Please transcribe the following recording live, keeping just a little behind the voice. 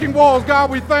Walls, God,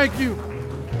 we thank you.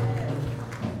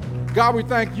 God, we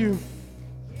thank you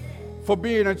for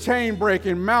being a chain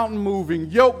breaking, mountain moving,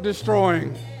 yoke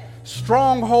destroying,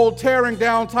 stronghold tearing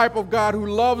down type of God who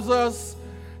loves us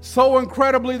so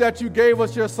incredibly that you gave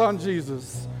us your son,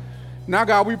 Jesus. Now,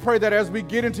 God, we pray that as we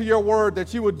get into your word,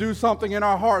 that you would do something in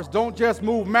our hearts. Don't just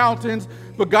move mountains,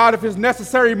 but God, if it's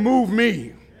necessary, move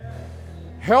me.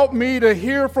 Help me to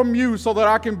hear from you so that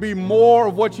I can be more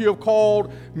of what you have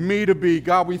called me to be.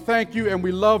 God, we thank you and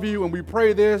we love you and we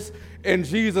pray this in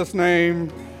Jesus'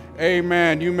 name.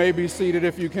 Amen. You may be seated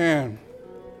if you can.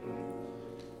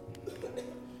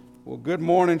 Well, good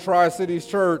morning, Tri-Cities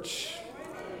Church.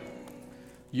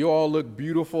 You all look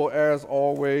beautiful as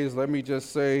always. Let me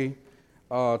just say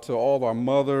to all of our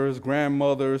mothers,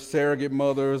 grandmothers, surrogate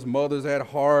mothers, mothers at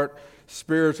heart,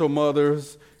 spiritual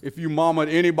mothers, if you mama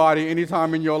anybody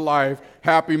anytime in your life,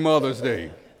 happy Mother's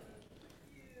Day.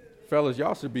 Fellas,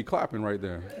 y'all should be clapping right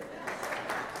there.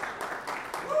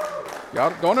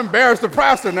 Y'all don't embarrass the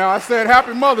pastor now. I said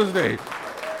happy Mother's Day.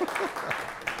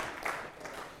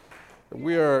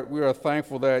 We are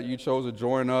thankful that you chose to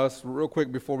join us. Real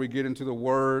quick before we get into the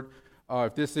word,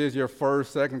 if this is your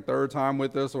first, second, third time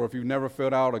with us, or if you've never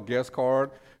filled out a guest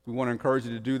card, we want to encourage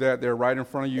you to do that. They're right in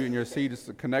front of you in your seat. It's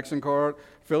a connection card.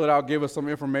 Fill it out. Give us some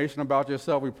information about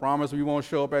yourself. We promise we won't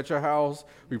show up at your house.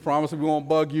 We promise we won't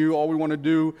bug you. All we want to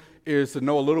do is to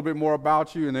know a little bit more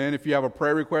about you. And then if you have a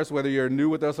prayer request, whether you're new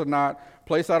with us or not,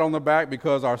 place that on the back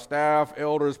because our staff,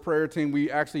 elders, prayer team, we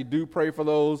actually do pray for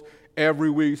those every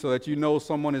week so that you know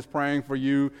someone is praying for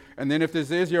you. And then if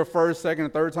this is your first, second,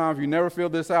 and third time, if you never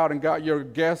filled this out and got your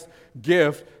guest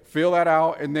gift, fill that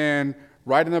out. And then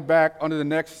right in the back under the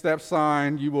next step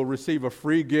sign, you will receive a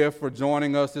free gift for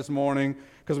joining us this morning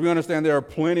because we understand there are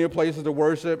plenty of places to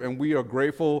worship and we are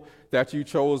grateful that you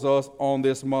chose us on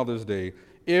this Mother's Day.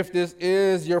 If this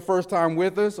is your first time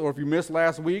with us or if you missed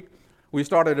last week, we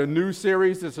started a new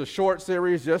series. It's a short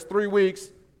series, just 3 weeks,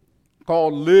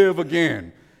 called Live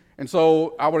Again. And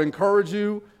so I would encourage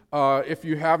you, if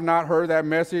you have not heard that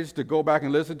message, to go back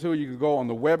and listen to it. You can go on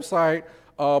the website,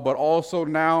 but also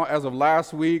now, as of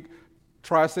last week,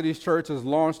 Tri-Cities Church has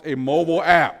launched a mobile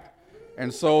app.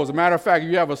 And so, as a matter of fact,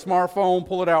 if you have a smartphone,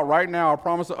 pull it out right now. I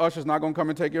promise the usher's not going to come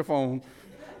and take your phone.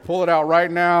 Pull it out right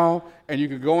now, and you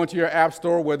can go into your app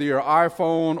store, whether you're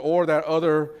iPhone or that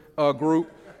other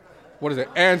group. What is it,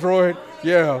 Android?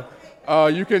 Yeah.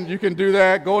 You can do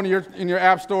that. Go in your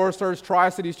app store, search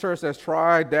Tri-Cities Church. That's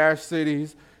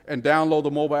Tri-Cities, and download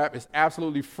the mobile app. It's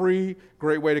absolutely free.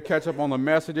 Great way to catch up on the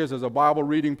messages. There's a Bible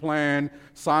reading plan.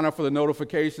 Sign up for the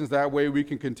notifications. That way we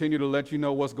can continue to let you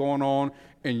know what's going on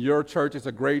in your church. It's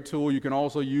a great tool. You can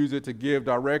also use it to give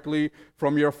directly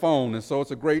from your phone. And so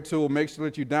it's a great tool. Make sure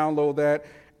that you download that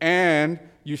and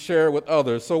you share it with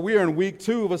others. So we are in week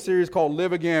 2 of a series called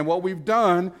Live Again. What we've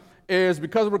done is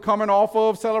because we're coming off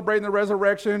of celebrating the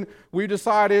resurrection, we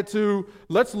decided to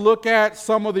let's look at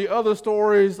some of the other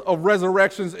stories of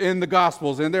resurrections in the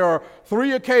Gospels. And there are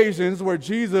 3 occasions where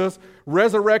Jesus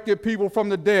resurrected people from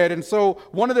the dead. And so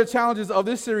one of the challenges of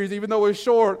this series, even though it's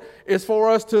short, is for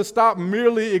us to stop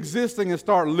merely existing and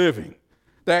start living.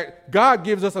 That God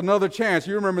gives us another chance.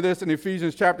 You remember this in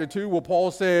Ephesians chapter 2, where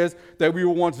Paul says that we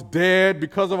were once dead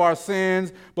because of our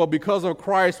sins, but because of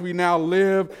Christ we now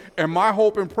live. And my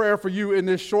hope and prayer for you in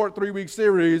this short 3-week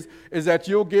series is that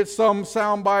you'll get some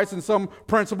sound bites and some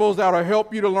principles that will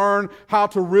help you to learn how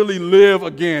to really live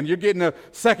again. You're getting a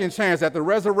second chance, that the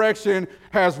resurrection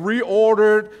has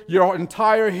reordered your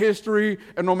entire history,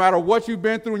 and no matter what you've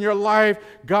been through in your life,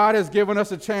 God has given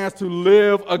us a chance to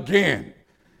live again.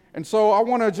 And so I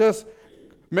want to just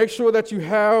make sure that you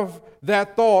have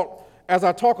that thought as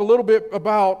I talk a little bit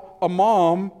about a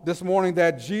mom this morning,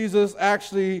 that Jesus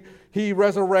actually, he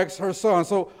resurrects her son.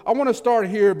 So I want to start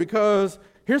here because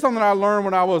here's something I learned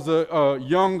when I was a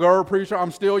younger preacher.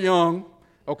 I'm still young,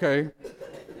 okay?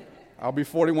 I'll be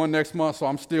 41 next month, so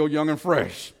I'm still young and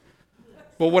fresh.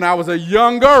 But when I was a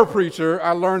younger preacher,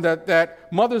 I learned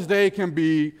that Mother's Day can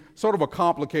be sort of a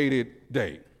complicated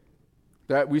day.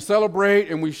 That we celebrate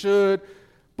and we should,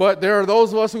 but there are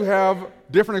those of us who have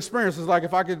different experiences. Like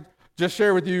if I could just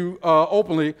share with you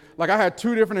openly, like I had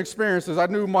 2 different experiences. I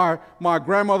knew my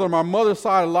grandmother on my mother's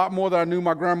side a lot more than I knew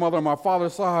my grandmother on my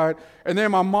father's side. And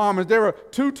then my mom, and there were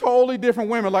 2 totally different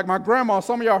women. Like my grandma,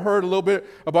 some of y'all heard a little bit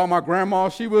about my grandma.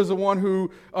 She was the one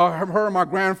who, her and my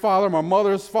grandfather, my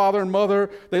mother's father and mother,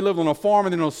 they lived on a farm,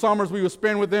 and in those summers we would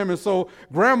spend with them. And so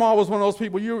grandma was one of those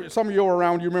people, some of you were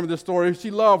around, you remember this story. She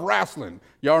loved wrestling.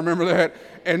 Y'all remember that?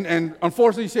 And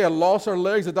unfortunately, she had lost her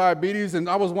legs to diabetes, and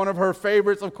I was one of her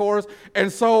favorites, of course.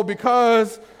 And so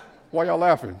why y'all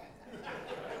laughing?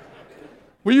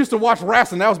 We used to watch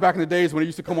wrestling. That was back in the days when it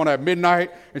used to come on at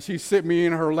midnight, and she'd sit me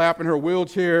in her lap in her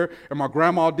wheelchair, and my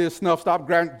grandma did snuff. Stop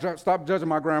judging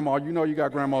my grandma. You know you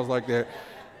got grandmas like that.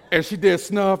 And she did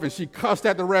snuff, and she cussed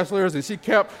at the wrestlers, and she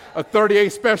kept a 38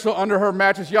 special under her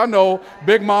mattress. Y'all know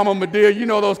Big Mama Medea. You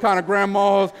know those kind of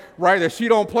grandmas, right, that she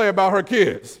don't play about her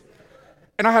kids.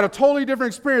 And I had a totally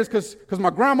different experience because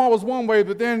my grandma was one way,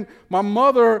 but then my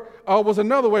mother was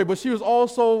another way, but she was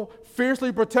also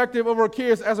fiercely protective of her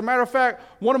kids. As a matter of fact,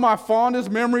 one of my fondest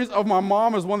memories of my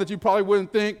mom is one that you probably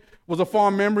wouldn't think was a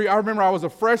fond memory. I remember I was a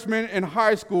freshman in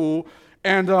high school,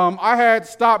 and I had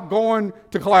stopped going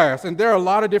to class. And there are a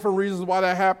lot of different reasons why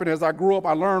that happened. As I grew up,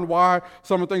 I learned why,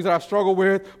 some of the things that I struggled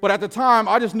with. But at the time,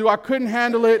 I just knew I couldn't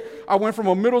handle it. I went from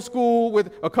a middle school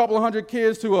with a couple of hundred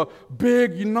kids to a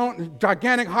big,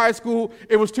 gigantic high school.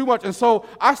 It was too much. And so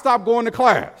I stopped going to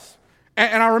class.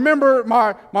 And I remember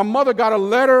my mother got a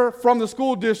letter from the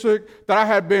school district that I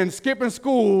had been skipping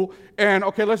school. And,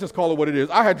 okay, let's just call it what it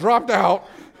is. I had dropped out.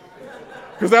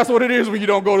 Because that's what it is when you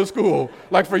don't go to school.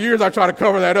 Like for years I tried to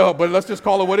cover that up, but let's just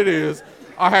call it what it is.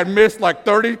 I had missed like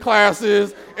 30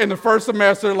 classes in the first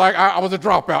semester, like I was a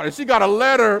dropout. And she got a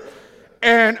letter,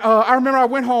 and I remember I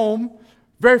went home,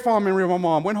 very fond memory of my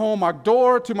mom, went home, my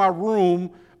door to my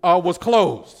room was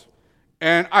closed.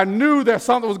 And I knew that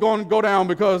something was going to go down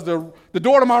because the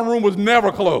door to my room was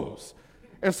never closed.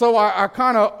 And so I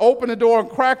kind of opened the door and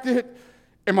cracked it,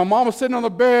 and my mom was sitting on the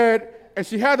bed, and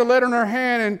she had the letter in her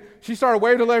hand, and she started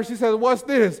waving the letter. She said, "What's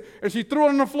this?" And she threw it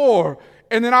on the floor.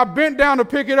 And then I bent down to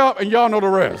pick it up, and y'all know the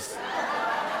rest.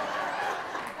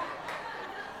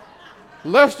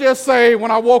 Let's just say when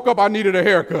I woke up, I needed a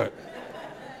haircut.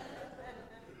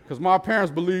 Because my parents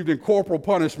believed in corporal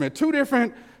punishment. Two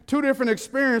different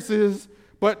experiences,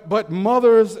 but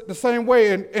mothers the same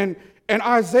way. And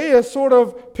Isaiah sort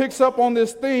of picks up on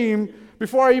this theme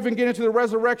before I even get into the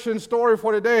resurrection story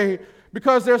for today.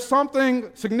 Because there's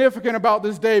something significant about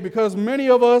this day, because many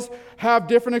of us have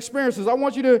different experiences. I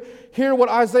want you to hear what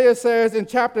Isaiah says in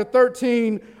chapter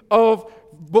 13 of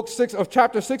book 6 of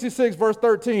chapter 66, verse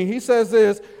 13. He says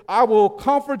this: "I will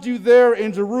comfort you there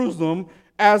in Jerusalem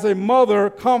as a mother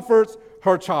comforts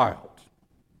her child."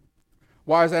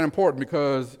 Why is that important?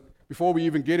 Because before we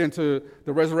even get into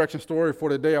the resurrection story for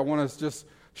today, I want to just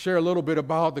share a little bit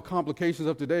about the complications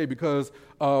of today, because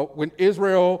when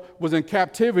Israel was in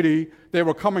captivity, they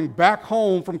were coming back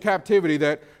home from captivity,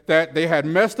 that they had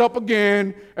messed up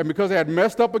again, and because they had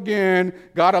messed up again,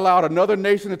 God allowed another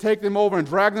nation to take them over and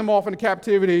drag them off into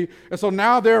captivity, and so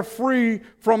now they're free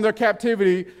from their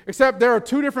captivity, except there are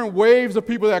two different waves of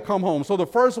people that come home. So the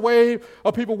first wave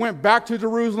of people went back to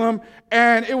Jerusalem,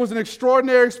 and it was an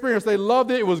extraordinary experience. They loved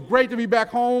it. It was great to be back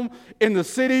home in the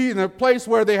city, in the place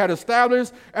where they had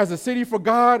established as a city for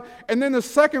God. And then the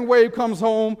second wave comes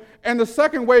home, and the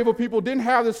second wave of people didn't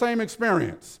have the same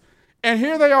experience. And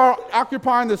here they are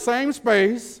occupying the same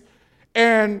space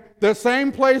and the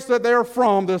same place that they're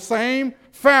from, the same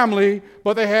family,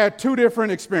 but they had two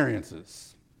different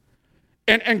experiences.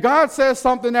 And God says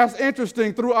something that's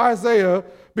interesting through Isaiah,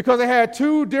 because they had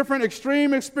two different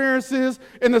extreme experiences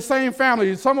in the same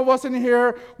family. Some of us in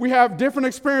here, we have different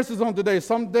experiences on today.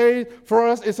 Some days for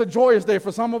us, it's a joyous day.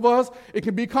 For some of us, it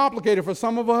can be complicated. For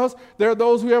some of us, there are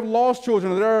those who have lost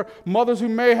children. There are mothers who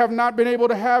may have not been able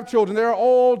to have children. There are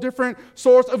all different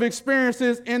sorts of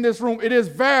experiences in this room. It is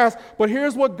vast, but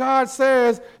here's what God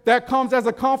says that comes as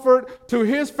a comfort to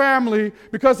his family,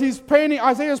 because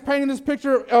Isaiah's painting this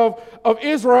picture of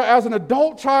Israel as an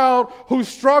adult child who's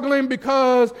struggling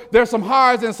because there's some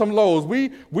highs and some lows.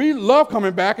 We love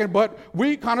coming back, but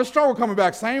we kind of struggle coming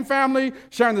back. Same family,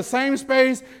 sharing the same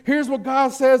space. Here's what God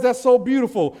says that's so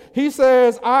beautiful. He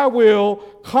says, "I will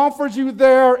comfort you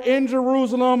there in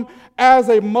Jerusalem as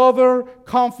a mother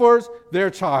comforts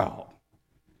their child."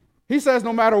 He says,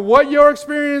 no matter what your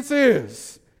experience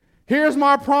is, here's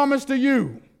my promise to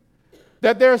you,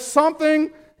 that there's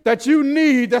something that you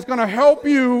need that's going to help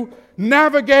you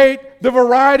navigate the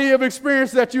variety of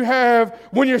experiences that you have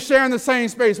when you're sharing the same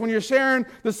space, when you're sharing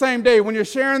the same day, when you're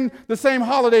sharing the same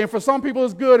holiday. And for some people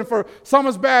it's good, and for some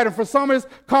it's bad, and for some it's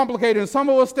complicated, and some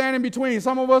of us stand in between.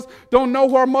 Some of us don't know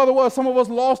who our mother was. Some of us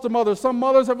lost a mother. Some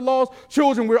mothers have lost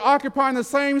children. We're occupying the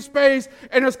same space,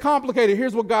 and it's complicated.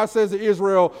 Here's what God says to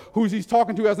Israel, who he's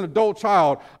talking to as an adult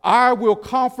child: "I will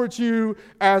comfort you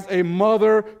as a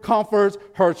mother comforts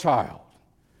her child."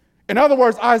 In other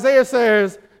words, Isaiah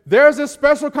says, there's this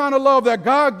special kind of love that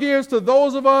God gives to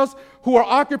those of us who are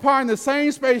occupying the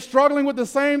same space, struggling with the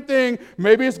same thing.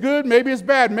 Maybe it's good, maybe it's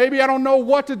bad. Maybe I don't know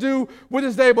what to do with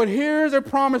this day, but here's a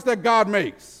promise that God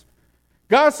makes.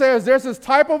 God says there's this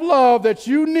type of love that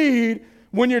you need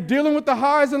when you're dealing with the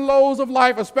highs and lows of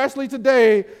life, especially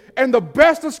today, and the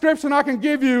best description I can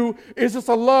give you is just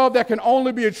a love that can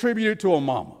only be attributed to a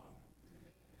mama.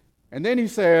 And then he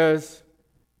says,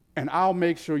 and I'll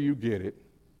make sure you get it,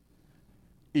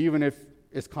 even if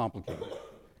it's complicated.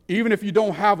 Even if you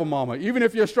don't have a mama, even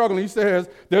if you're struggling, he says,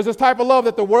 there's this type of love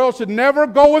that the world should never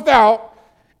go without,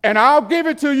 and I'll give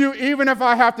it to you even if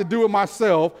I have to do it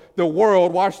myself. The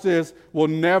world, watch this, will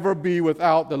never be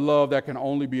without the love that can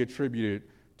only be attributed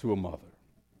to a mother.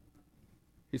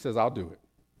 He says, I'll do it,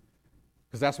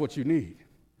 because that's what you need.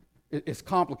 It's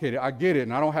complicated. I get it,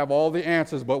 and I don't have all the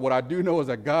answers, but what I do know is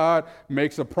that God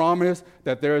makes a promise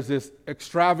that there is this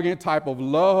extravagant type of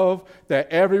love that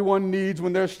everyone needs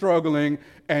when they're struggling,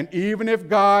 and even if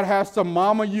God has to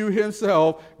mama you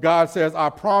himself, God says, I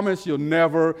promise you'll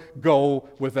never go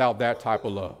without that type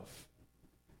of love.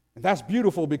 And that's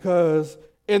beautiful, because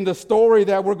in the story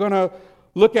that we're going to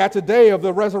look at today of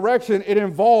the resurrection, it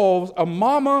involves a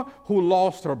mama who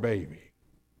lost her baby.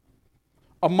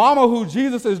 A mama who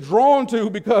Jesus is drawn to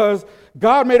because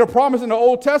God made a promise in the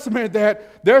Old Testament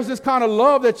that there's this kind of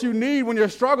love that you need when you're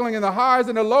struggling in the highs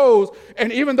and the lows.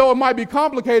 And even though it might be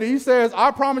complicated, he says, I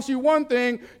promise you one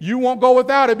thing, you won't go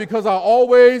without it because I'll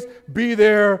always be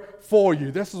there for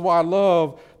you. This is why I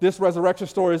love this resurrection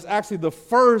story. It's actually the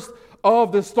first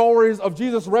of the stories of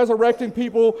Jesus resurrecting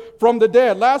people from the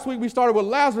dead. Last week we started with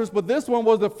Lazarus, but this one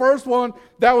was the first one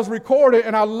that was recorded,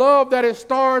 and I love that it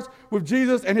starts with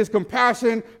Jesus and his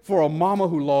compassion for a mama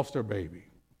who lost her baby.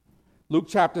 Luke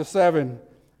chapter 7,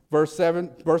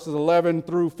 verses 11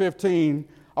 through 15.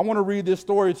 I want to read this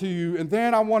story to you, and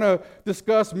then I want to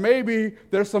discuss maybe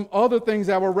there's some other things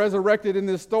that were resurrected in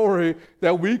this story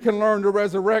that we can learn to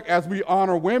resurrect as we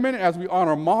honor women, as we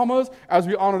honor mamas, as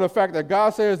we honor the fact that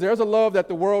God says there's a love that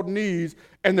the world needs,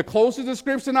 and the closest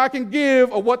description I can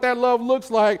give of what that love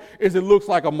looks like is it looks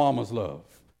like a mama's love.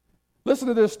 Listen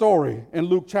to this story in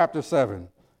Luke chapter 7.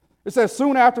 It says,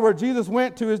 soon afterward, Jesus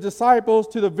went to his disciples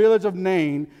to the village of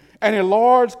Nain, and a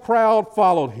large crowd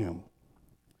followed him.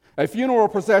 A funeral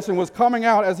procession was coming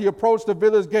out as he approached the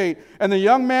village gate, and the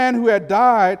young man who had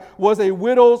died was a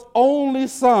widow's only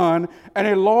son, and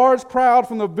a large crowd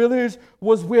from the village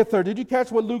was with her. Did you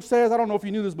catch what Luke says? I don't know if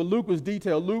you knew this, but Luke was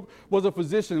detailed. Luke was a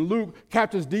physician. Luke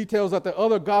captures details that the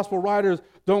other gospel writers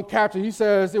don't capture. He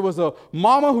says it was a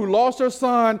mama who lost her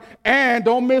son, and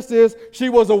don't miss this, she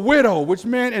was a widow, which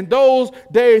meant in those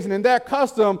days and in that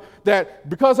custom that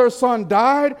because her son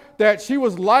died, that she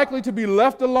was likely to be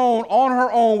left alone on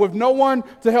her own with no one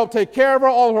to help take care of her.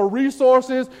 All her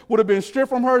resources would have been stripped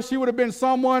from her. She would have been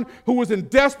someone who was in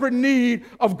desperate need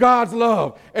of God's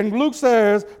love. And Luke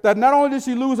says that not only did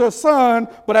she lose her son,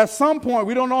 but at some point,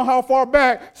 we don't know how far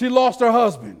back, she lost her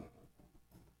husband.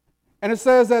 And it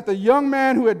says that the young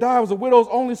man who had died was a widow's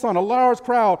only son. A large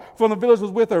crowd from the village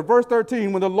was with her. Verse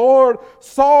 13, when the Lord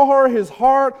saw her, his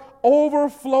heart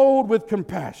overflowed with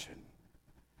compassion.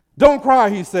 Don't cry,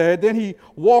 he said. Then he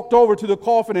walked over to the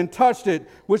coffin and touched it,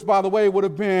 which, by the way, would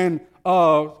have been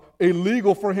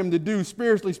illegal for him to do,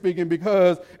 spiritually speaking,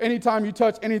 because anytime you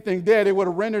touch anything dead, it would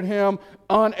have rendered him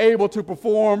unable to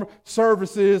perform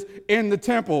services in the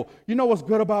temple. You know what's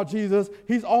good about Jesus?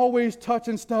 He's always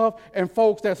touching stuff and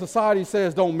folks that society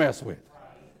says don't mess with.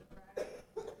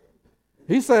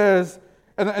 He says,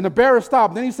 and the bearer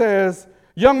stopped. Then he says,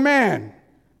 young man,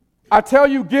 I tell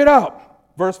you, get up.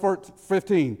 Verse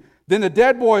 15. Then the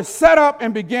dead boy sat up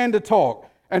and began to talk.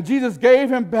 And Jesus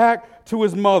gave him back to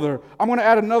his mother. I'm going to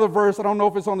add another verse. I don't know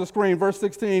if it's on the screen. Verse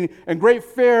 16. And great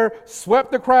fear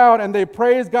swept the crowd, and they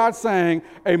praised God, saying,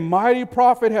 a mighty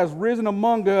prophet has risen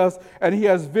among us, and he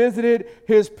has visited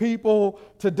his people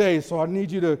today. So I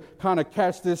need you to kind of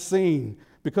catch this scene,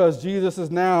 because Jesus is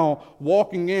now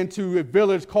walking into a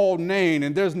village called Nain,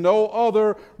 and there's no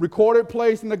other recorded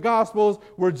place in the Gospels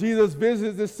where Jesus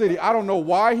visits this city. I don't know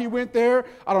why he went there.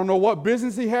 I don't know what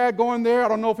business he had going there. I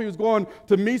don't know if he was going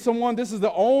to meet someone. This is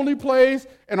the only place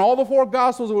in all the four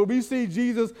Gospels where we see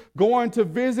Jesus going to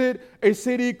visit a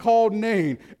city called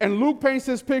Nain. And Luke paints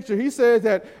this picture. He says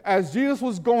that as Jesus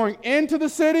was going into the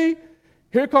city,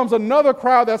 here comes another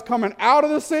crowd that's coming out of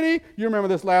the city. You remember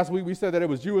this last week. We said that it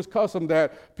was Jewish custom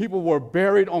that people were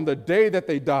buried on the day that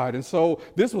they died. And so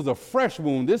this was a fresh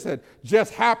wound. This had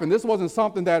just happened. This wasn't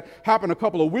something that happened a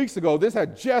couple of weeks ago. This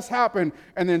had just happened.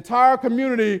 And the entire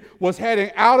community was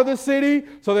heading out of the city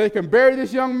so they can bury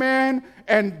this young man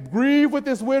and grieve with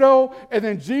this widow. And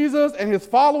then Jesus and his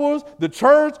followers, the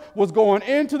church, was going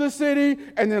into the city.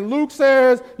 And then Luke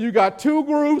says you got two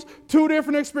groups, two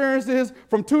different experiences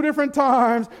from two different times.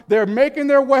 They're making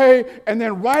their way. And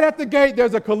then right at the gate,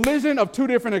 there's a collision of two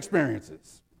different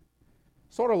experiences.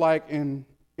 Sort of like in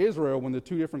Israel when the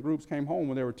two different groups came home,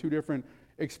 when there were two different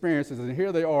experiences. And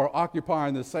here they are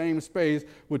occupying the same space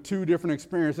with two different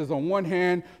experiences. On one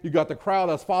hand, you got the crowd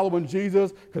that's following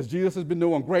Jesus because Jesus has been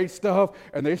doing great stuff,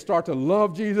 and they start to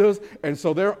love Jesus, and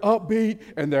so they're upbeat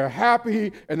and they're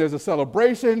happy, and there's a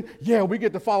celebration. Yeah, we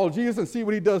get to follow Jesus and see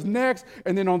what he does next.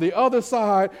 And then on the other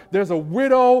side, there's a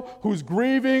widow who's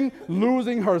grieving,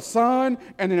 losing her son,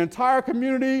 and an entire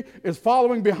community is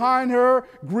following behind her,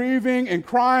 grieving and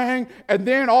crying. And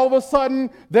then all of a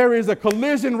sudden, there is a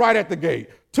collision right at the gate.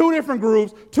 Two different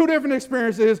groups, two different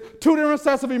experiences, two different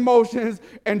sets of emotions,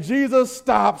 and Jesus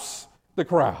stops the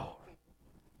crowd.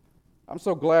 I'm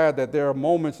so glad that there are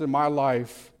moments in my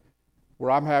life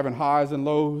where I'm having highs and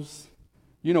lows.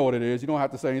 You know what it is. You don't have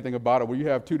to say anything about it. Where you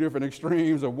have two different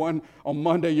extremes, or one on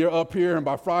Monday you're up here and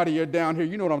by Friday you're down here.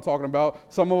 You know what I'm talking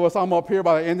about. Some of us, I'm up here.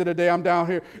 By the end of the day, I'm down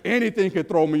here. Anything could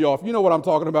throw me off. You know what I'm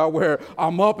talking about, where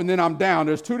I'm up and then I'm down.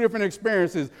 There's two different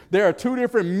experiences. There are two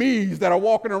different me's that are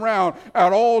walking around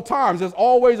at all times. There's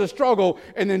always a struggle.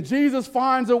 And then Jesus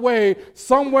finds a way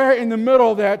somewhere in the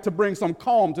middle of that to bring some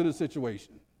calm to the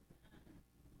situation.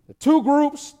 Two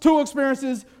groups, two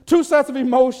experiences, two sets of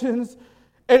emotions.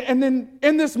 And then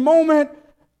in this moment,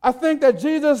 I think that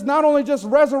Jesus not only just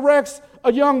resurrects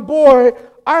a young boy,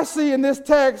 I see in this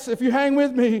text, if you hang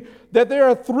with me, that there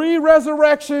are three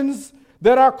resurrections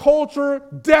that our culture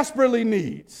desperately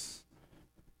needs.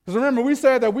 Because remember, we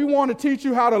said that we want to teach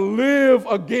you how to live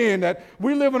again, that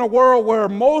we live in a world where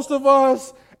most of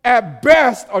us, at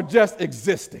best, are just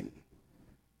existing.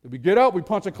 We get up, we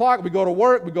punch a clock, we go to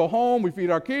work, we go home, we feed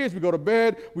our kids, we go to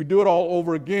bed, we do it all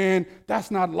over again.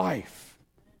 That's not life.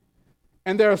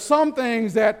 And there are some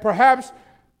things that perhaps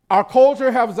our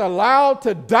culture has allowed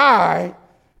to die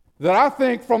that I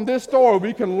think from this story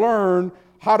we can learn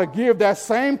how to give that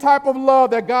same type of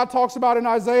love that God talks about in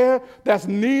Isaiah that's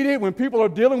needed when people are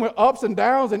dealing with ups and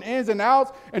downs and ins and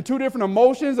outs and two different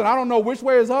emotions, and I don't know which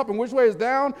way is up and which way is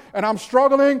down, and I'm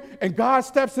struggling, and God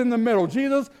steps in the middle.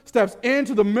 Jesus steps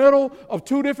into the middle of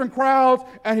two different crowds,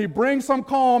 and he brings some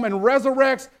calm and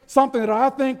resurrects something that I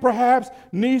think perhaps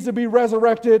needs to be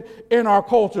resurrected in our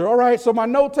culture. All right, so my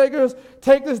note takers,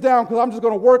 take this down because I'm just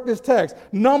going to work this text.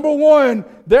 Number one,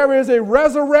 there is a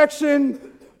resurrection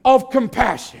of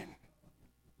compassion.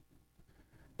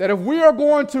 That if we are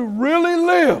going to really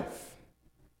live,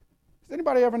 has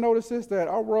anybody ever noticed this, that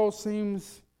our world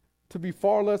seems to be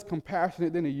far less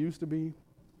compassionate than it used to be?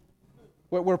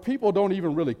 Where people don't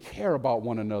even really care about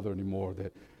one another anymore,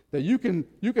 that you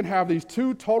can have these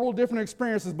two total different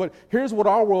experiences, but here's what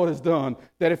our world has done,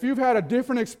 that if you've had a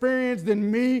different experience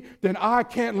than me, then I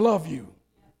can't love you.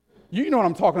 You know what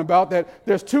I'm talking about, that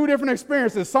there's two different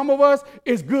experiences. Some of us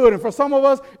is good, and for some of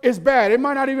us it's bad. It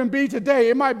might not even be today.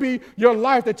 It might be your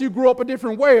life that you grew up a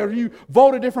different way, or you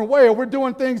vote a different way, or we're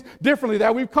doing things differently,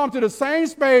 that we've come to the same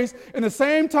space in the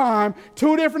same time,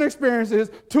 two different experiences,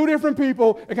 two different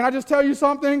people. And can I just tell you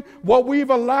something? What we've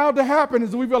allowed to happen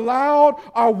is we've allowed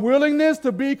our willingness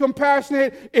to be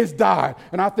compassionate is died.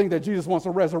 And I think that Jesus wants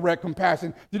to resurrect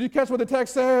compassion. Did you catch what the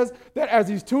text says? That as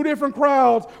these two different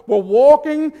crowds were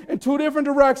walking in two different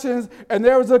directions, and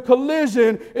there was a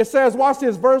collision. It says, watch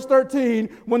this, verse 13,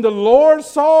 when the Lord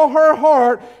saw her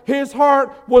heart, his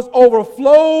heart was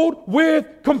overflowed with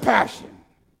compassion.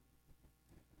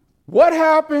 What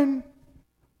happened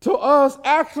to us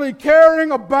actually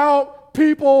caring about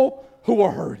people who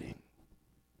are hurting?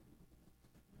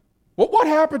 What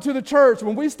happened to the church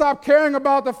when we stopped caring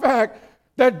about the fact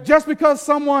that just because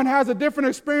someone has a different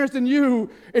experience than you,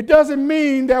 it doesn't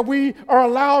mean that we are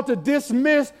allowed to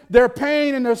dismiss their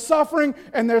pain and their suffering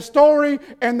and their story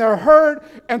and their hurt.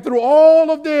 And through all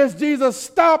of this, Jesus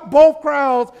stopped both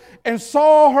crowds and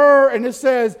saw her, and it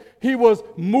says he was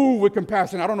moved with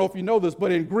compassion. I don't know if you know this,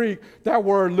 but in Greek, that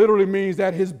word literally means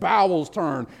that his bowels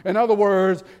turned. In other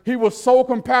words, he was so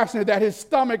compassionate that his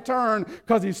stomach turned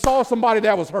because he saw somebody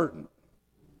that was hurting.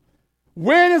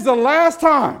 When is the last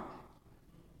time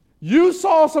you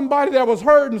saw somebody that was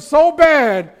hurting so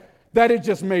bad that it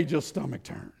just made your stomach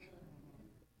turn?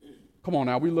 Come on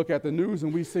now, we look at the news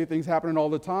and we see things happening all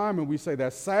the time and we say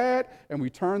that's sad, and we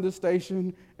turn the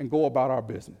station and go about our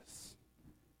business.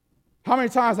 How many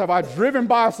times have I driven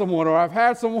by someone, or I've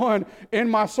had someone in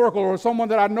my circle, or someone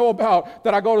that I know about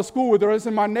that I go to school with, or it's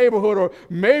in my neighborhood, or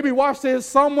maybe, watch this,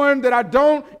 someone that I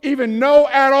don't even know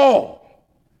at all.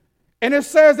 And it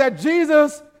says that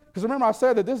Jesus Because remember I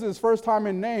said that this is his first time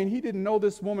in Nain. He didn't know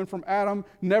this woman from Adam,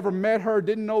 never met her,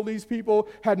 didn't know these people,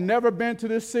 had never been to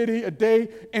this city a day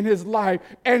in his life.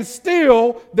 And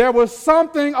still, there was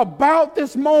something about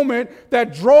this moment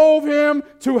that drove him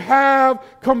to have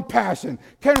compassion.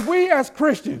 Can we as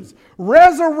Christians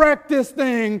resurrect this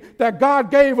thing that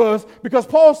God gave us? Because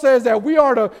Paul says that we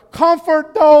are to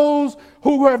comfort those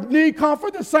who have need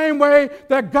comfort the same way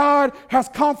that God has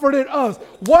comforted us.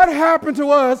 What happened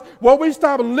to us where we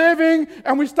stop living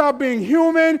and we stop being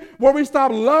human, where we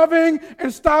stop loving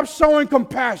and stop showing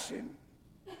compassion?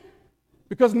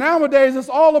 Because nowadays it's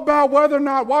all about whether or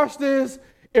not, watch this,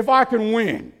 if I can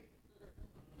win.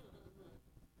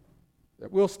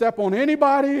 That we'll step on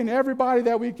anybody and everybody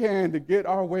that we can to get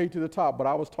our way to the top. But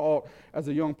I was taught as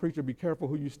a young preacher, be careful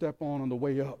who you step on the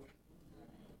way up.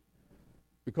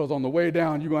 Because on the way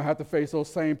down, you're going to have to face those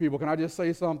same people. Can I just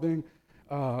say something?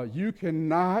 You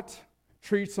cannot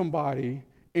treat somebody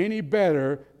any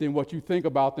better than what you think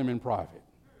about them in private.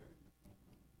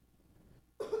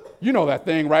 You know that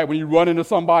thing, right? When you run into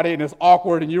somebody and it's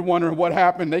awkward and you're wondering what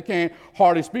happened, they can't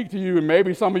hardly speak to you. And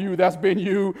maybe some of you, that's been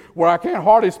you, where I can't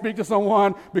hardly speak to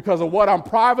someone because of what I'm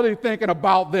privately thinking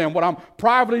about them, what I'm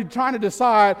privately trying to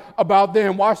decide about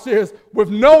them. Watch this, with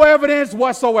no evidence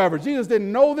whatsoever. Jesus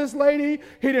didn't know this lady.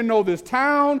 He didn't know this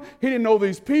town. He didn't know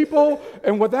these people.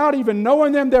 And without even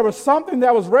knowing them, there was something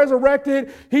that was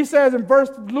resurrected. Luke says in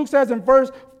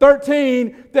verse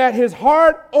 13 that his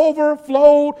heart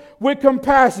overflowed with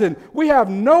compassion. We have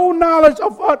no knowledge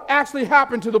of what actually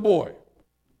happened to the boy.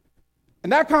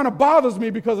 And that kind of bothers me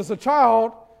because as a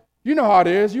child, you know how it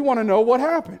is. You want to know what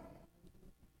happened.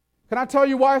 Can I tell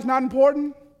you why it's not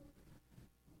important?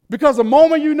 Because the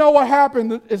moment you know what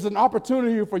happened is an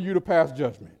opportunity for you to pass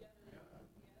judgment.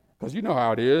 Because you know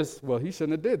how it is. Well, he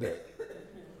shouldn't have did that.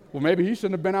 Well, maybe he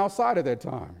shouldn't have been outside at that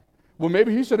time. Well,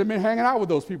 maybe he should have been hanging out with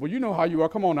those people. You know how you are.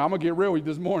 Come on now, I'm going to get real with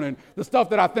you this morning. The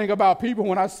stuff that I think about people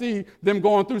when I see them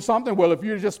going through something, well, if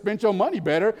you just spent your money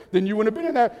better, then you wouldn't have been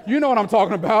in that. You know what I'm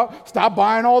talking about. Stop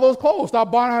buying all those clothes.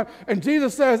 Stop buying. And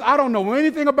Jesus says, I don't know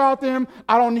anything about them.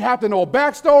 I don't have to know a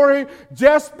backstory.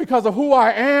 Just because of who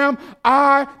I am,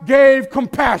 I gave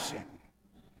compassion.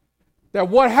 That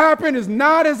what happened is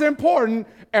not as important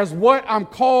as what I'm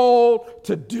called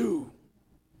to do.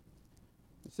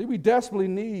 See, we desperately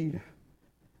need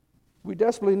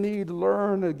to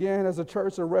learn again as a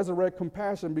church to resurrect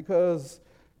compassion, because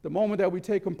the moment that we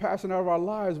take compassion out of our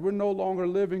lives, we're no longer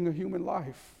living a human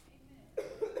life.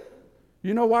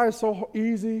 You know why it's so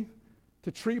easy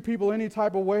to treat people any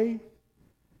type of way?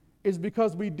 It's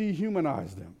because we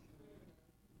dehumanize them.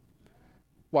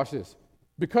 Watch this.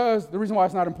 Because the reason why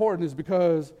it's not important is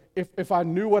because if I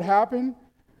knew what happened,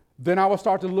 then I would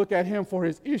start to look at him for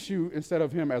his issue instead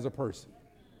of him as a person.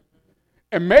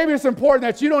 And maybe it's important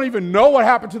that you don't even know what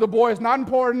happened to the boy. It's not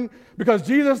important because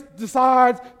Jesus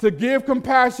decides to give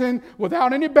compassion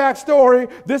without any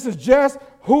backstory. This is just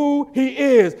who he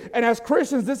is. And as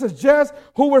Christians, this is just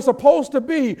who we're supposed to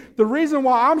be. The reason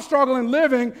why I'm struggling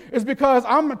living is because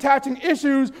I'm attaching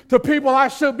issues to people I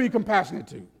should be compassionate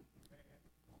to.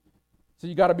 So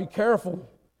you got to be careful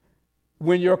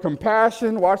when your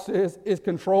compassion, watch this, is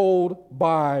controlled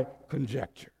by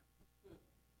conjecture.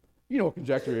 You know what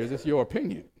conjecture is. It's your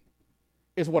opinion.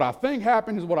 It's what I think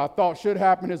happened, is what I thought should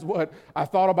happen, is what I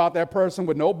thought about that person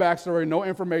with no backstory, no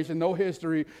information, no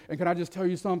history. And can I just tell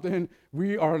you something?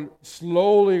 We are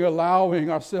slowly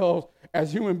allowing ourselves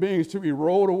as human beings to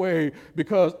erode away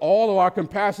because all of our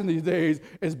compassion these days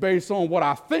is based on what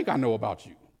I think I know about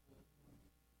you,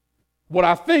 what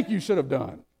I think you should have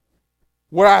done,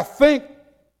 where I think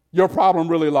your problem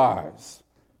really lies.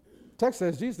 Text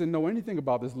says Jesus didn't know anything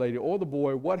about this lady or the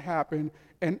boy, what happened.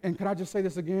 And can I just say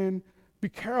this again? Be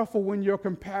careful when your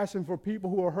compassion for people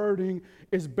who are hurting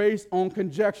is based on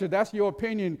conjecture. That's your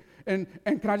opinion. And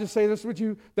can I just say this with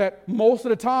you? That most of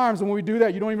the times when we do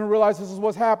that, you don't even realize this is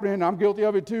what's happening. I'm guilty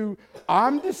of it too.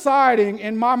 I'm deciding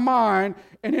in my mind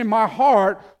and in my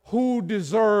heart who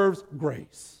deserves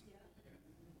grace.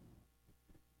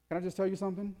 Can I just tell you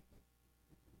something?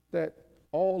 That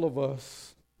all of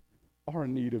us are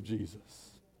in need of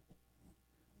Jesus.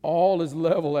 All is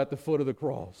level at the foot of the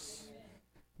cross.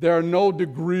 There are no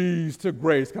degrees to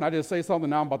grace. Can I just say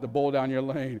something? Now I'm about to bowl down your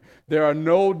lane. There are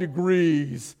no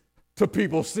degrees to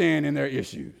people's sin and their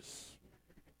issues.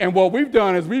 And what we've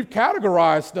done is we've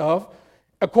categorized stuff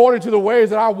according to the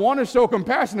ways that I want to show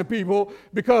compassion to people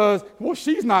because, well,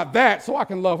 she's not that, so I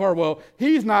can love her. Well,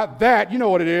 he's not that. You know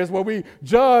what it is, where we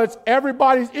judge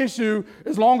everybody's issue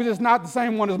as long as it's not the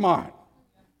same one as mine.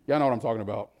 Y'all know what I'm talking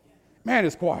about. Man,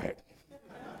 it's quiet.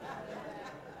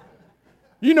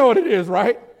 You know what it is,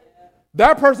 right?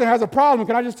 That person has a problem.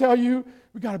 Can I just tell you,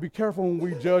 we got to be careful when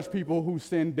we judge people who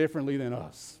sin differently than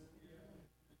us.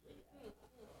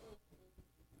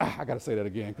 I got to say that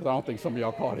again because I don't think some of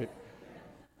y'all caught it.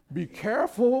 Be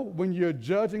careful when you're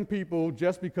judging people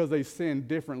just because they sin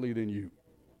differently than you.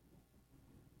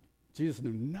 Jesus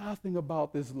knew nothing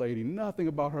about this lady, nothing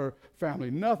about her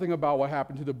family, nothing about what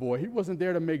happened to the boy. He wasn't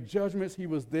there to make judgments. He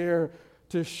was there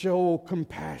to show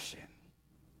compassion.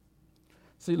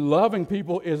 See, loving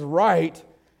people is right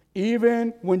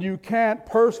even when you can't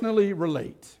personally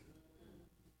relate.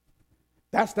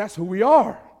 That's who we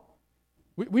are.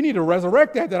 We need to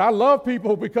resurrect that I love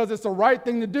people because it's the right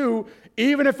thing to do,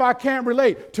 even if I can't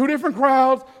relate. Two different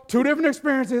crowds, two different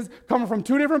experiences, coming from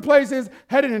two different places,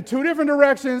 headed in two different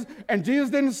directions, and Jesus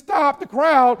didn't stop the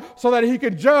crowd so that he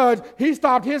could judge. He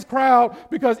stopped his crowd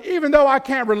because even though I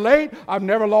can't relate, I've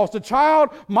never lost a child,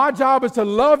 my job is to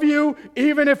love you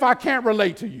even if I can't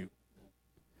relate to you.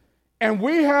 And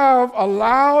we have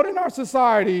allowed in our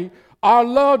society our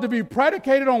love to be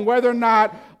predicated on whether or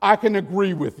not I can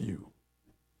agree with you.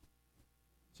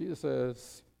 Jesus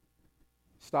says,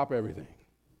 stop everything.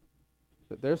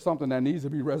 That there's something that needs to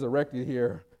be resurrected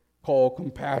here called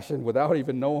compassion. Without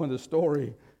even knowing the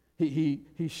story, he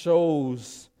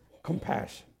shows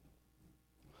compassion.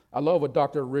 I love what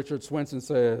Dr. Richard Swenson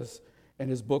says in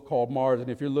his book called Mars.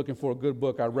 And if you're looking for a good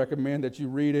book, I recommend that you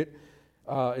read it.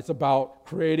 It's about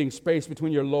creating space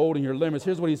between your load and your limits.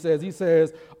 Here's what he says. He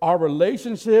says, our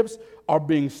relationships are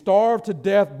being starved to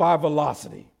death by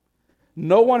velocity.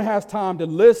 No one has time to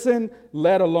listen,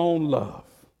 let alone love.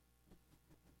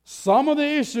 Some of the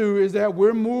issue is that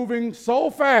we're moving so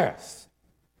fast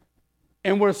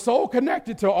and we're so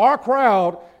connected to our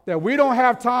crowd that we don't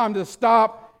have time to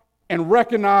stop and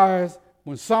recognize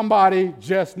when somebody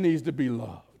just needs to be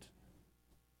loved.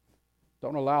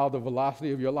 Don't allow the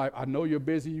velocity of your life. I know you're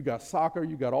busy. You got soccer.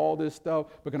 You got all this stuff.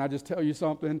 But can I just tell you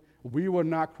something? We were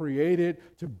not created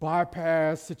to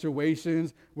bypass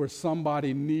situations where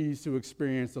somebody needs to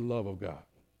experience the love of God.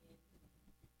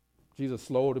 Jesus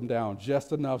slowed him down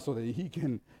just enough so that he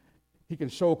can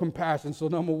show compassion. So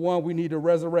number one, we need to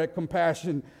resurrect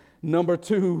compassion. Number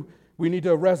two, we need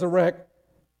to resurrect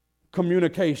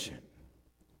communication.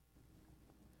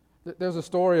 There's a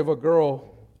story of a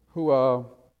girl who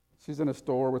she's in a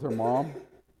store with her mom,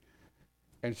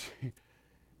 and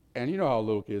you know how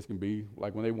little kids can be.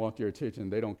 Like when they want your attention,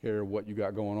 they don't care what you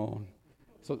got going on.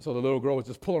 So the little girl was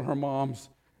just pulling her mom's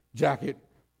jacket.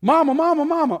 Mama, mama,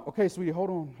 mama. Okay, sweetie, hold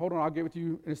on. I'll give it to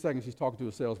you in a second. She's talking to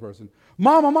a salesperson.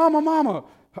 Mama, mama, mama.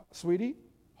 Sweetie,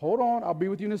 hold on. I'll be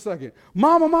with you in a second.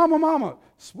 Mama, mama, mama.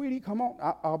 Sweetie, come on.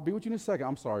 I'll be with you in a second.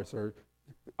 I'm sorry, sir.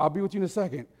 I'll be with you in a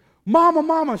second. Mama,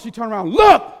 mama. She turned around.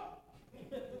 Look!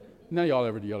 None of y'all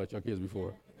ever yell at your kids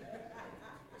before.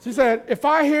 She said, if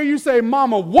I hear you say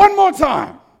mama one more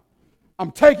time,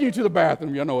 I'm taking you to the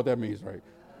bathroom. Y'all know what that means, right?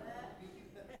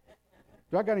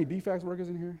 Do I got any DFAX workers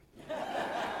in here?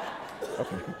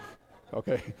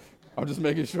 Okay. I'm just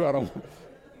making sure I don't.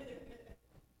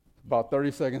 About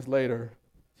 30 seconds later,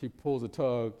 she pulls a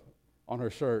tug on her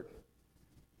shirt.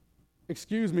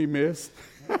 Excuse me, miss.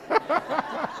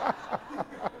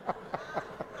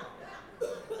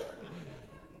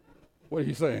 What are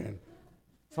you saying?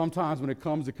 Sometimes when it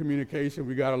comes to communication,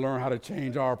 we got to learn how to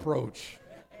change our approach.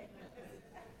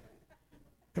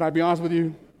 Can I be honest with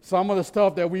you? Some of the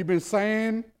stuff that we've been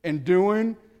saying and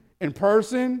doing in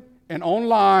person and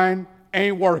online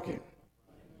ain't working.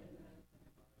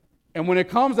 And when it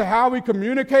comes to how we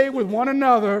communicate with one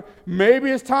another, maybe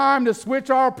it's time to switch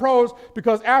our approach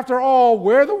because after all,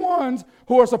 we're the ones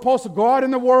who are supposed to go out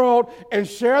in the world and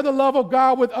share the love of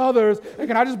God with others. And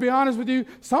can I just be honest with you?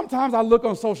 Sometimes I look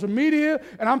on social media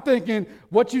and I'm thinking,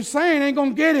 what you saying ain't going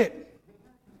to get it.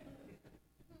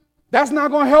 That's not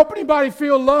going to help anybody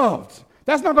feel loved.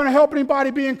 That's not going to help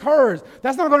anybody be encouraged.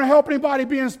 That's not going to help anybody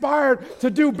be inspired to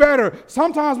do better.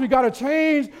 Sometimes we got to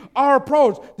change our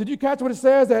approach. Did you catch what it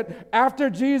says that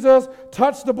after Jesus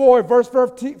touched the boy, verse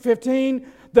 15,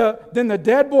 then the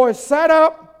dead boy sat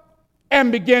up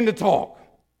and began to talk.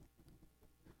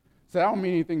 So I don't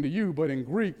mean anything to you, but in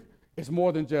Greek, it's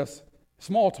more than just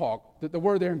small talk. The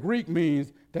word there in Greek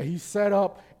means that he sat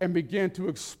up and began to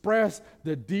express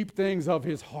the deep things of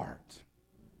his heart.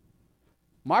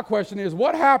 My question is,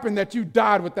 what happened that you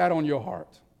died with that on your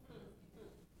heart?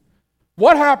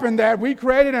 What happened that we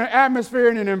created an atmosphere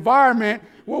and an environment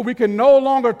where we can no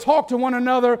longer talk to one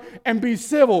another and be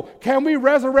civil? Can we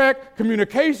resurrect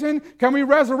communication? Can we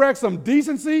resurrect some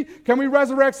decency? Can we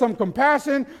resurrect some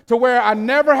compassion to where I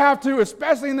never have to,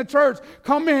 especially in the church,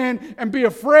 come in and be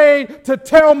afraid to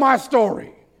tell my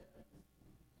story?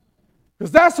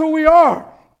 Because that's who we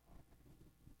are.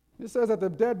 It says that the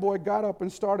dead boy got up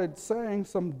and started saying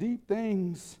some deep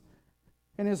things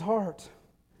in his heart.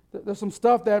 There's some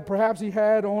stuff that perhaps he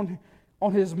had on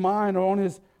his mind or on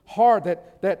his heart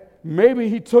that maybe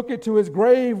he took it to his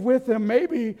grave with him.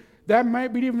 Maybe that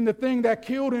might be even the thing that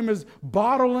killed him, is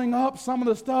bottling up some of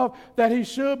the stuff that he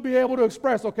should be able to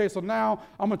express. Okay, so now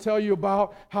I'm going to tell you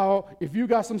about how if you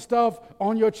got some stuff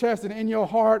on your chest and in your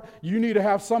heart, you need to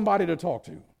have somebody to talk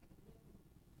to.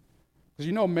 Because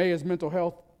you know May is Mental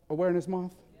Health Awareness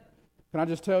Month. Can I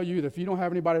just tell you that if you don't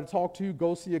have anybody to talk to,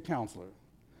 go see a counselor.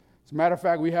 As a matter of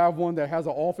fact, we have one that has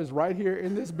an office right here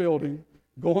in this building.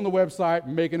 Go on the website,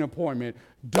 make an appointment.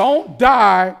 Don't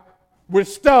die with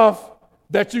stuff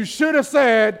that you should have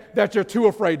said that you're too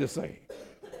afraid to say.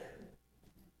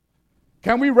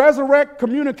 Can we resurrect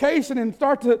communication and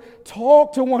start to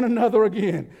talk to one another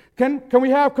again? Can we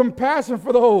have compassion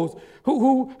for those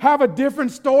who have a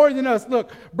different story than us?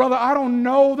 Look, brother, I don't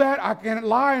know that. I can't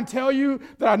lie and tell you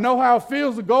that I know how it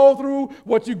feels to go through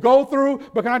what you go through.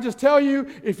 But can I just tell you,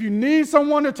 if you need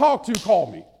someone to talk to,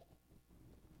 call me.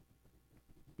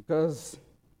 Because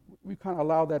we kind of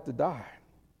allow that to die.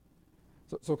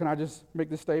 So can I just make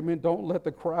this statement? Don't let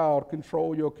the crowd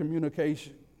control your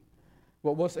communication.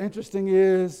 But what's interesting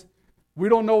is we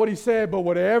don't know what he said, but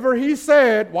whatever he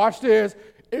said, watch this,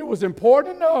 it was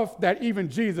important enough that even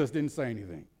Jesus didn't say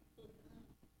anything.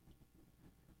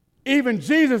 Even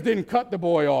Jesus didn't cut the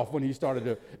boy off when he started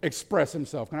to express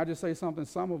himself. Can I just say something?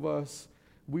 Some of us,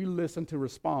 we listen to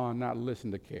respond, not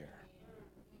listen to care.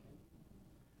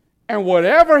 And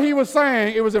whatever he was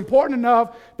saying, it was important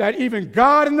enough that even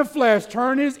God in the flesh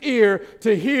turned his ear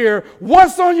to hear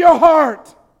what's on your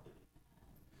heart.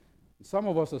 Some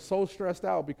of us are so stressed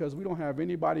out because we don't have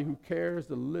anybody who cares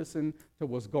to listen to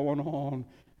what's going on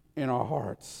in our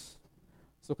hearts.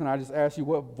 So can I just ask you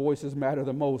what voices matter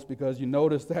the most? Because you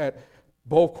notice that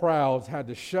both crowds had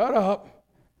to shut up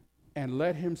and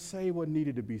let him say what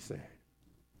needed to be said.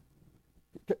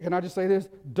 Can I just say this?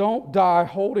 Don't die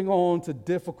holding on to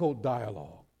difficult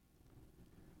dialogue.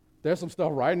 There's some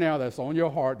stuff right now that's on your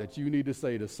heart that you need to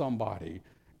say to somebody,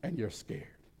 and you're scared.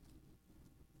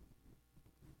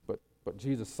 But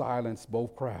Jesus silenced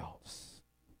both crowds.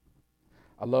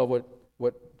 I love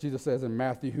what Jesus says in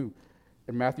Matthew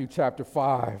chapter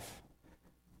 5,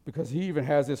 because he even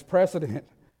has this precedent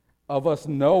of us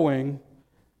knowing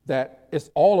that it's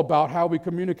all about how we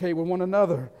communicate with one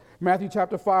another. Matthew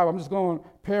chapter 5, I'm just going to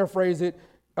paraphrase it.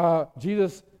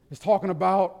 Jesus is talking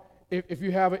about if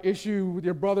you have an issue with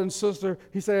your brother and sister,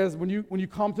 he says, when you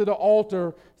come to the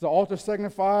altar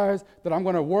signifies that I'm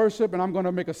going to worship and I'm going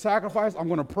to make a sacrifice, I'm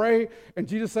going to pray. And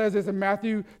Jesus says this in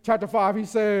Matthew chapter 5, he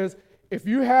says, if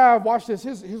you have, watch this,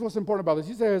 here's what's important about this.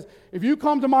 He says, if you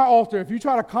come to my altar, if you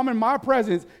try to come in my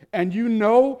presence and you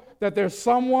know that there's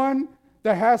someone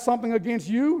that has something against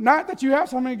you, not that you have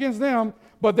something against them,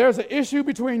 but there's an issue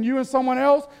between you and someone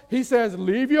else, he says,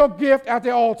 leave your gift at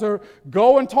the altar,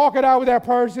 go and talk it out with that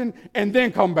person, and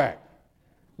then come back.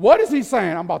 What is he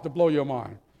saying? I'm about to blow your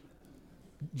mind.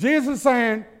 Jesus is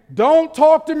saying, don't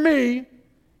talk to me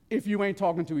if you ain't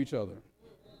talking to each other.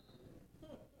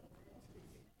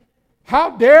 How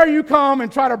dare you come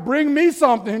and try to bring me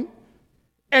something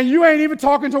and you ain't even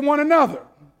talking to one another?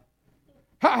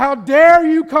 How dare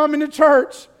you come into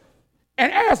church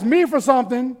and ask me for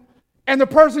something and the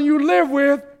person you live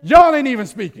with, y'all ain't even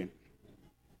speaking?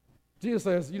 Jesus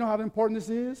says, you know how important this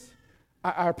is?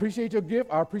 I appreciate your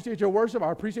gift. I appreciate your worship.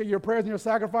 I appreciate your prayers and your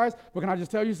sacrifice. But can I just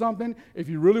tell you something? If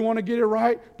you really want to get it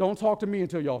right, don't talk to me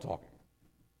until y'all talking.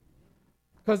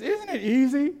 Because isn't it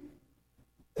easy?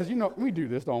 Because, you know, we do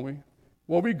this, don't we?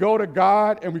 Well, we go to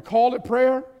God and we call it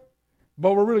prayer,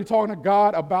 but we're really talking to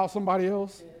God about somebody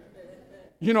else.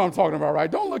 You know what I'm talking about, right?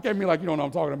 Don't look at me like you don't know what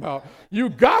I'm talking about. You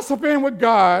gossiping with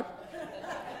God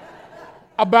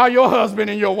about your husband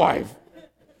and your wife.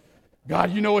 God,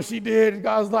 you know what she did? And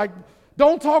God's like,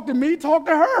 don't talk to me, talk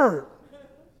to her.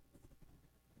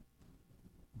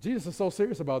 Jesus is so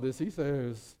serious about this. He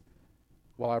says,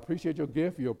 well, I appreciate your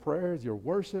gift, your prayers, your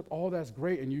worship, all that's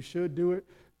great, and you should do it.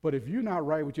 But if you're not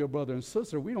right with your brother and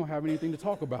sister, we don't have anything to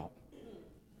talk about.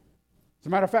 As a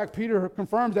matter of fact, Peter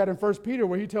confirms that in 1 Peter,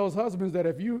 where he tells husbands that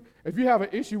if you have an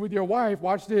issue with your wife,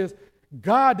 watch this,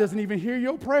 God doesn't even hear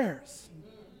your prayers.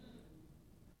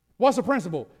 What's the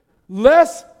principle?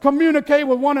 Let's communicate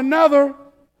with one another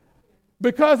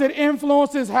because it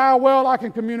influences how well I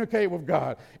can communicate with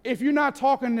God. If you're not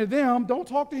talking to them, don't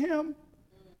talk to him.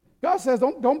 God says,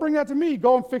 don't bring that to me.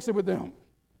 Go and fix it with them.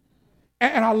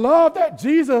 And I love that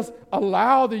Jesus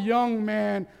allowed the young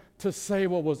man to say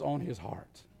what was on his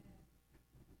heart.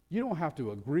 You don't have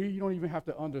to agree. You don't even have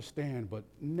to understand, but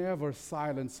never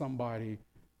silence somebody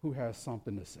who has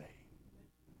something to say.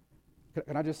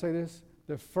 Can I just say this?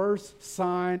 The first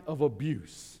sign of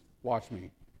abuse, watch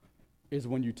me, is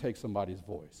when you take somebody's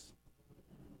voice.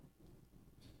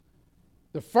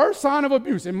 The first sign of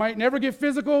abuse, it might never get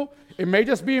physical, it may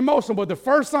just be emotional, but the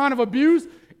first sign of abuse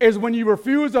is when you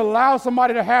refuse to allow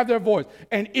somebody to have their voice.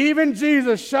 And even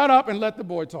Jesus shut up and let the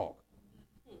boy talk.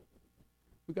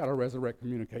 We got to resurrect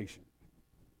communication.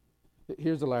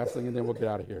 Here's the last thing, and then we'll get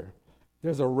out of here.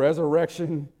 There's a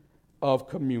resurrection of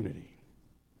community.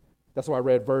 That's why I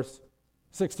read verse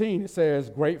 16. It says,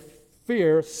 great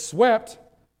fear swept,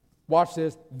 watch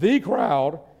this, the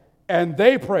crowd, and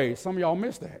they prayed. Some of y'all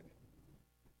missed that.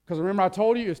 Because remember I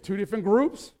told you it's two different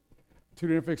groups, two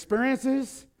different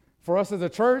experiences. For us as a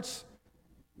church,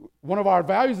 one of our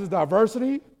values is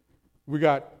diversity. We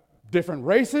got different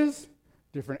races,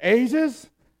 different ages,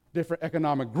 different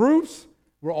economic groups.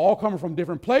 We're all coming from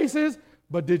different places.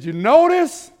 But did you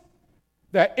notice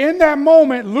that in that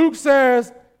moment, Luke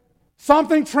says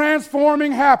something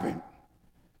transforming happened?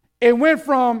 It went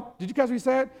from, did you catch what he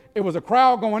said? It was a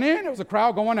crowd going in, it was a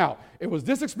crowd going out. It was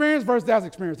this experience versus that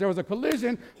experience. There was a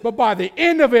collision, but by the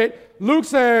end of it, Luke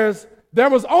says there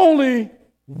was only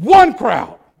one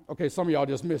crowd. Okay, some of y'all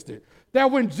just missed it.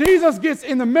 That when Jesus gets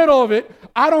in the middle of it,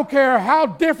 I don't care how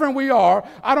different we are.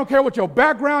 I don't care what your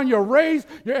background, your race,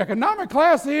 your economic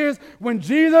class is. When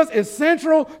Jesus is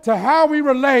central to how we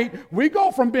relate, we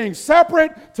go from being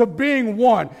separate to being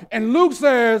one. And Luke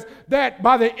says that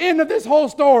by the end of this whole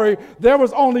story, there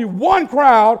was only one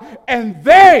crowd, and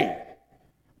they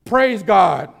praised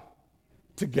God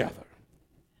together.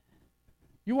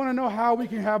 You want to know how we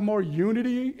can have more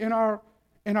unity in our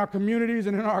communities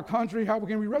and in our country? How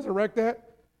can we resurrect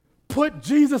that? Put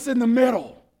Jesus in the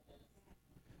middle.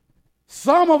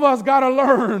 Some of us got to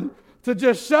learn to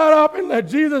just shut up and let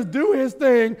Jesus do his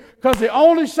thing, because the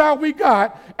only shot we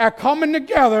got at coming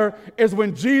together is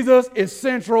when Jesus is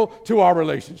central to our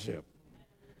relationship.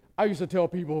 I used to tell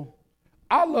people,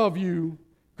 I love you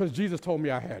because Jesus told me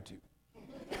I had to.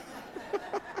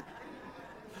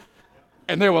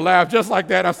 And they would laugh just like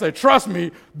that. I said, trust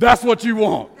me, that's what you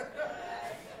want.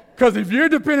 Because if you're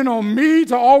depending on me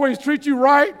to always treat you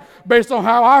right based on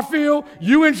how I feel,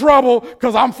 you in trouble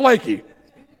because I'm flaky.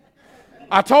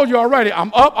 I told you already,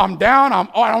 I'm up, I'm down,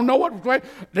 I don't know what.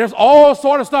 There's all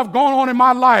sort of stuff going on in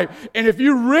my life. And if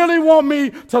you really want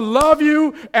me to love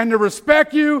you and to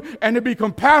respect you and to be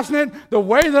compassionate the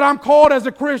way that I'm called as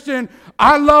a Christian,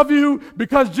 I love you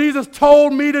because Jesus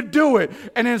told me to do it.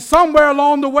 And then somewhere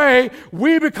along the way,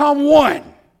 we become one.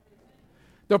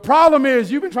 The problem is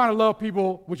you've been trying to love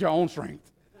people with your own strength.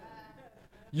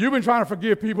 You've been trying to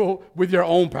forgive people with your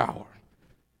own power.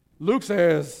 Luke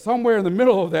says somewhere in the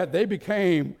middle of that, they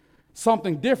became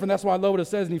something different. That's why I love what it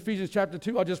says in Ephesians chapter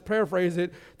 2. I'll just paraphrase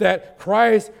it, that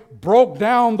Christ broke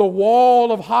down the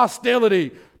wall of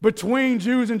hostility between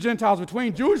Jews and Gentiles,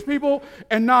 between Jewish people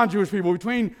and non-Jewish people,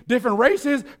 between different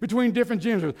races, between different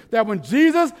genders. That when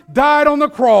Jesus died on the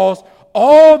cross,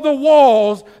 all the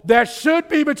walls that should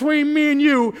be between me and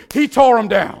you, he tore them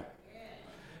down.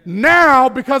 Now,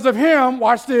 because of him,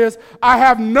 watch this, I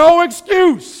have no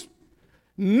excuse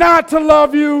not to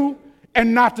love you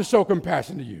and not to show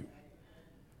compassion to you.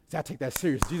 See, I take that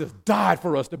serious. Jesus died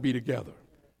for us to be together.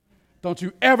 Don't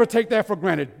you ever take that for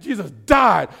granted. Jesus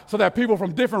died so that people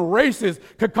from different races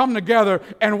could come together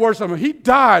and worship him. He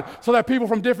died so that people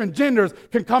from different genders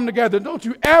can come together. Don't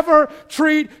you ever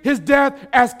treat his death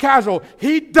as casual.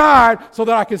 He died so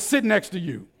that I can sit next to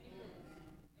you.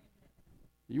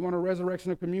 You want a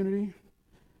resurrection of community?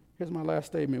 Here's my last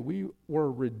statement. We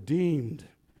were redeemed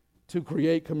to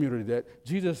create community. That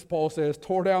Jesus, Paul says,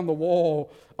 tore down the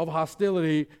wall of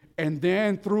hostility, and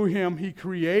then through him, he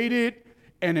created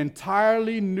an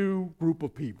entirely new group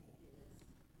of people.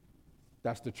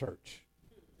 That's the church.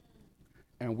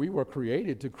 And we were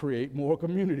created to create more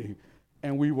community,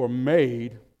 and we were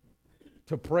made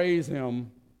to praise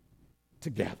him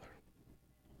together.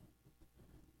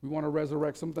 We want to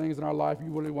resurrect some things in our life.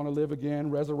 You really want to live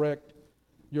again. Resurrect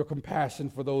your compassion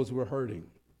for those who are hurting.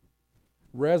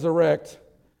 Resurrect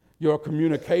your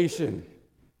communication.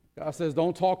 God says,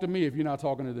 don't talk to me if you're not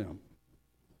talking to them.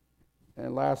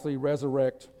 And lastly,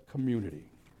 resurrect community.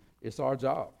 It's our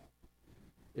job.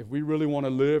 If we really want to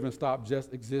live and stop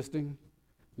just existing,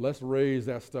 let's raise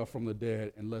that stuff from the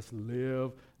dead and let's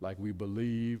live like we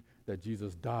believe that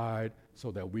Jesus died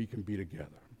so that we can be together.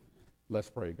 Let's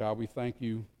pray. God, we thank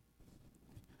you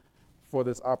for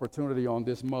this opportunity on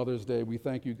this Mother's Day. We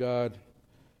thank you, God,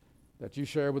 that you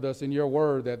shared with us in your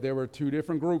word that there were two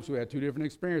different groups who had two different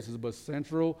experiences, but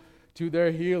central to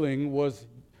their healing was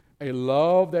a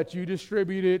love that you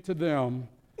distributed to them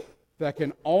that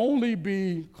can only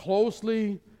be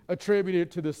closely attributed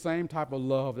to the same type of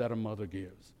love that a mother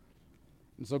gives.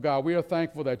 And so, God, we are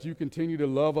thankful that you continue to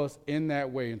love us in that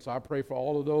way. And so I pray for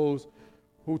all of those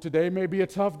who today may be a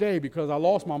tough day because I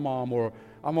lost my mom, or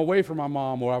I'm away from my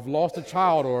mom, or I've lost a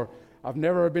child, or I've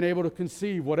never been able to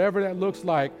conceive, whatever that looks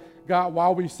like. God,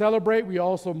 while we celebrate, we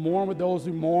also mourn with those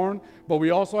who mourn, but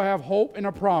we also have hope and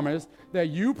a promise that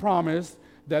you promised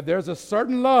that there's a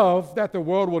certain love that the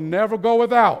world will never go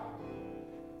without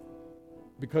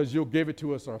because you'll give it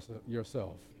to us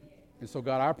yourself. And so,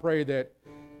 God, I pray that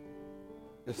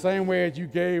the same way as you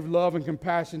gave love and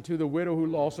compassion to the widow who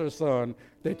lost her son,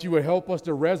 that you would help us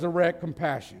to resurrect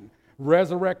compassion,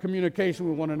 resurrect communication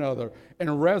with one another,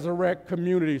 and resurrect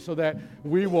community so that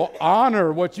we will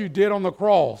honor what you did on the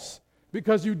cross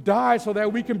because you died so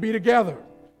that we can be together,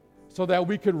 so that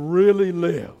we could really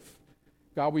live.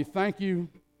 God, we thank you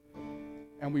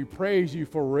and we praise you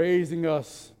for raising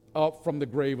us up from the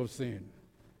grave of sin.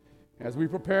 As we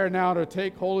prepare now to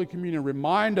take Holy Communion,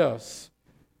 remind us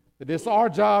that it's our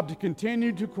job to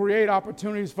continue to create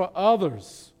opportunities for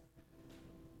others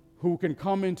who can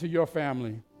come into your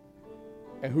family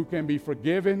and who can be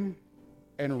forgiven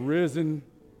and risen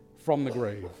from the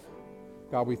grave.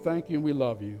 God, we thank you and we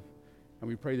love you. And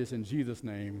we pray this in Jesus'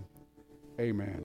 name. Amen.